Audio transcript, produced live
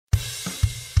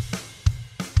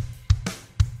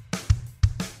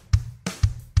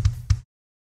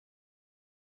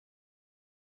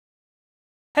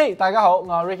Hey， 大家好，我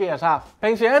係 RickyKAZAF。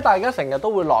平時大家成日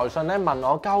都會來信問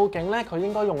我究竟佢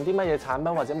應該用啲乜嘢產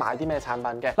品或者買啲咩產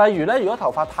品嘅。例如如果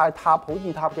頭髮太塌好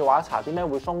易塌嘅話，搽啲咩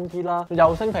會鬆啲啦？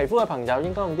油性皮膚嘅朋友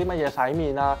應該用啲乜嘢洗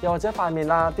面啊？又或者塊面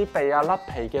啊、啲鼻啊甩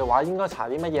皮嘅話，應該搽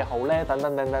啲乜嘢好呢？等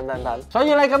等。所以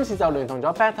今次就聯同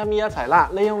咗 Better Me 一齊啦，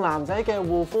利用男仔嘅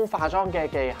護膚化妝嘅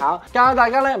技巧，教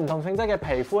大家唔同性質嘅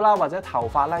皮膚啦或者頭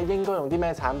髮應該用啲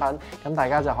咩產品，咁大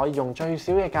家就可以用最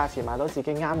少嘅價錢買到自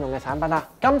己啱用嘅產品啦。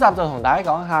今集就同大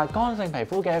家講下乾性皮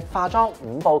膚嘅化妝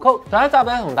5部曲。上一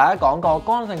集同大家講過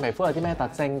乾性皮膚有啲咩特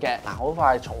徵嘅，好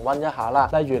快重溫一下啦。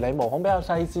例如你毛孔比較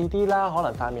細緻啲啦，可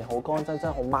能塊面好乾真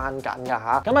好掹緊㗎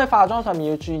嚇。咁喺化妝上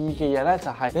面要注意嘅嘢就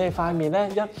係你哋塊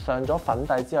面一上咗粉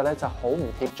底之後就好唔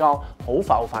貼妝，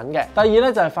好浮粉嘅。第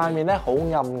二就係塊面好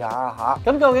暗啞嚇。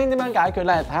咁究竟點樣解決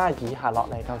呢？睇下以下落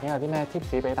嚟究竟有啲咩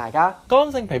tips 俾大家。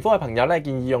乾性皮膚嘅朋友建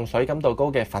議用水感度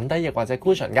高嘅粉底液或者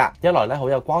cushion 㗎，一來好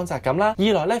有光澤感啦，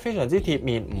二來非常之貼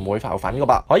面，唔會浮粉㗎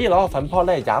噃。可以攞個粉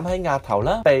撲染喺額頭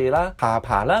啦、鼻啦、下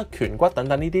巴啦、顴骨等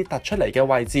等呢啲突出嚟嘅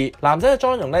位置。男仔嘅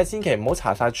妝容千祈唔好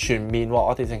搽晒全面喎，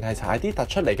我哋淨係搽啲突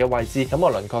出嚟嘅位置，咁個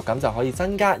輪廓感就可以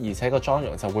增加，而且個妝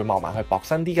容就會望埋去薄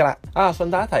身啲㗎啦。順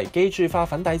帶一提，記住化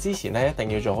粉底之前一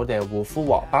定要做好你嘅護膚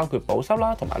喎，包括保濕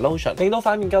啦同埋 lotion， 令到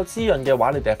塊面夠滋潤嘅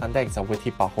話，你哋嘅粉底液就會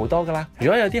貼薄好多㗎啦。如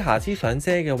果有啲瑕疵想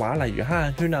遮嘅話，例如黑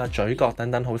眼圈啊、嘴角等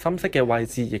等好深色嘅位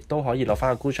置，亦都可以攞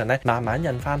翻個 cushion慢慢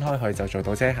印翻開去，就做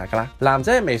到遮瑕㗎啦。男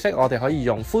仔嘅眉色我哋可以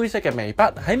用灰色嘅眉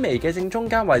筆喺眉嘅正中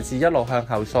間位置一路向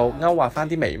後掃，勾畫翻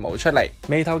啲眉毛出嚟。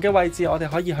眉頭嘅位置我哋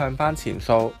可以向翻前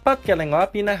掃，筆嘅另外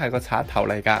一邊係個刷頭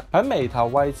嚟㗎，喺眉頭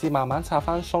位置慢慢擦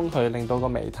翻鬆佢，令到個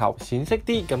眉頭淺色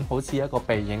啲，咁好似一個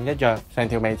鼻影一樣，成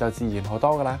條眉就自然好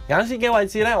多㗎啦。眼線嘅位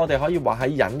置我哋可以畫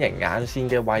喺隱形眼線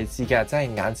嘅位置嘅，即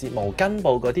係眼睫毛根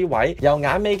部嗰啲位，由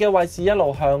眼尾嘅位置一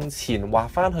路向前畫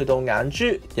翻去到眼珠，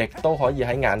亦都可以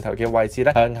喺眼頭嘅位置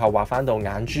向後畫翻到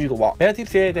眼珠嘅喎。俾個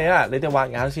tips 你哋啊，你哋畫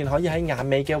眼線可以喺眼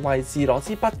尾嘅位置攞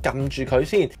支筆撳住佢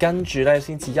先，跟住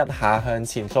先至一下向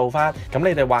前掃翻，咁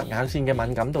你哋畫眼線嘅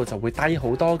敏感度就會低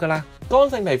好多噶啦。乾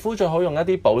性皮膚最好用一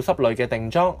啲保濕類嘅定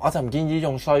妝，我就唔建議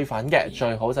用碎粉嘅，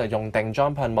最好就係用定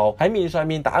妝噴霧喺面上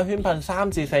面打圈噴3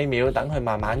至4秒，等佢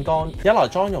慢慢乾。一來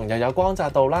妝容又有光澤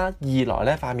度啦，二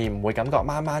來塊面唔會感覺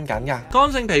掹掹緊噶。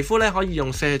乾性皮膚可以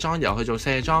用卸妝油去做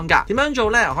卸妝噶，點樣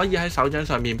做呢？可以喺手掌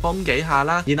上面泵幾下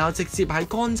啦，然後直接喺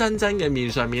乾真真嘅面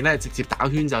上面直接打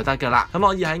圈就得噶啦。咁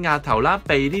可以喺額頭啦、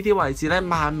鼻呢啲位置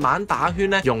慢慢打圈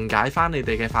溶解翻你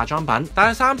哋嘅化妝品。大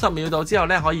概30秒度之後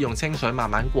可以用清水慢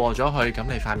慢過咗去，咁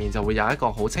你塊面就會有一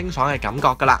個好清爽嘅感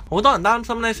覺噶啦。好多人擔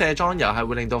心卸妝油係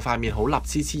會令到塊面好立黐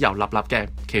黐油立立嘅，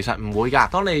其實唔會噶。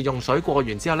當你用水過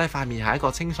完之後塊面係一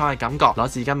個清爽嘅感覺，攞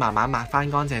紙巾慢慢抹翻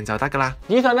乾淨就得噶啦。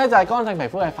以上就係乾性皮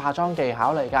膚嘅化妝技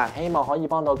巧嚟噶，希望可以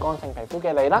幫到乾性皮膚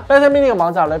嘅你啦。Better Me 呢個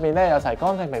網站裏邊有齊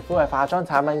乾性皮膚嘅化妝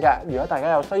產品嘅，如果大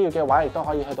家有需要嘅話，亦都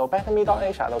可以去到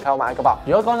betterme.asia 度購買噶噃。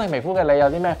如果乾性皮膚嘅你有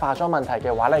啲咩化妝問題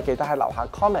嘅話記得喺樓下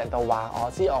comment 度話我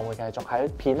知，我會繼續喺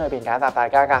片裏邊解答大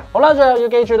家噶。好啦，最後要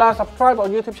記住啦 ，subscribe 我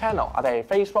YouTube channel， 我哋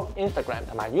Facebook、Instagram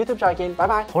同埋 YouTube 再見，拜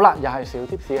拜。好啦，又係小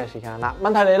貼士嘅時間啦。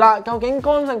問題嚟啦，究竟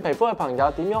乾性皮膚嘅朋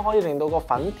友點樣可以令到個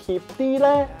粉貼啲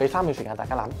呢？俾3秒時間大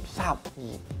家諗，3、2、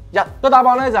1。個答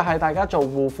案就係大家做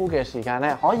護膚嘅時間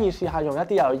可以試下用一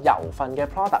啲有油分嘅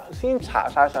product 先搽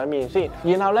晒上面先，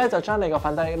然後就將你個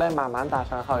粉底液慢慢搭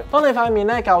上去。當你塊面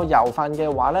夠油分嘅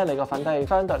話你個粉底液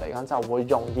相對嚟講就會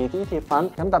容易啲貼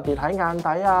粉，咁特別喺眼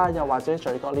底啊，又或者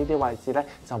嘴角呢啲位置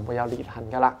就唔會有裂痕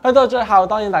噶啦。去到最後，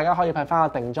當然大家可以噴翻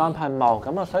個定妝噴霧，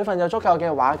咁個水分有足夠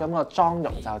嘅話，咁個妝容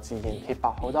就自然貼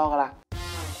薄好多噶啦。